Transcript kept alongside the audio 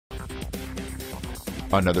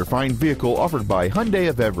Another fine vehicle offered by Hyundai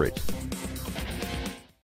of Everett.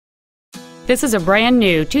 This is a brand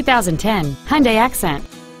new 2010 Hyundai Accent.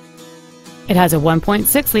 It has a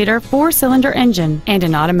 1.6-liter four-cylinder engine and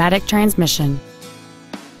an automatic transmission.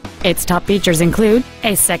 Its top features include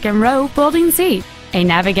a second-row folding seat, a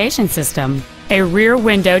navigation system, a rear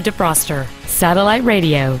window defroster, satellite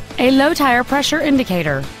radio, a low tire pressure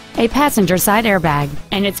indicator, a passenger side airbag,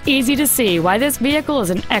 and it's easy to see why this vehicle is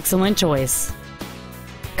an excellent choice.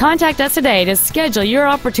 Contact us today to schedule your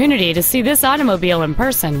opportunity to see this automobile in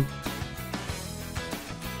person.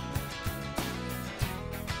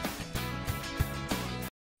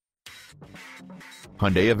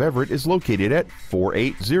 Hyundai of Everett is located at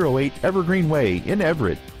 4808 Evergreen Way in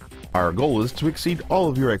Everett. Our goal is to exceed all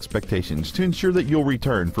of your expectations to ensure that you'll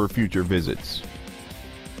return for future visits.